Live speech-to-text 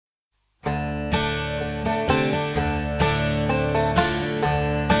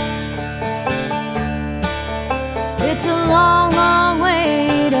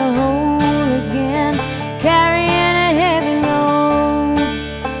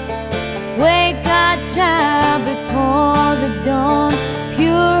dawn,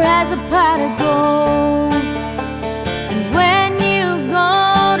 pure as a pot of gold. And when you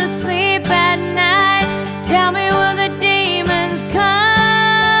go to sleep at night, tell me, will the demons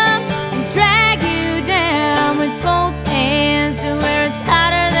come and drag you down with both hands to where it's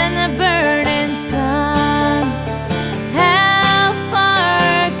hotter than the burning sun? How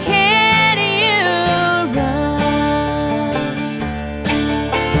far can you run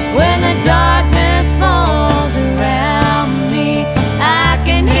when the dark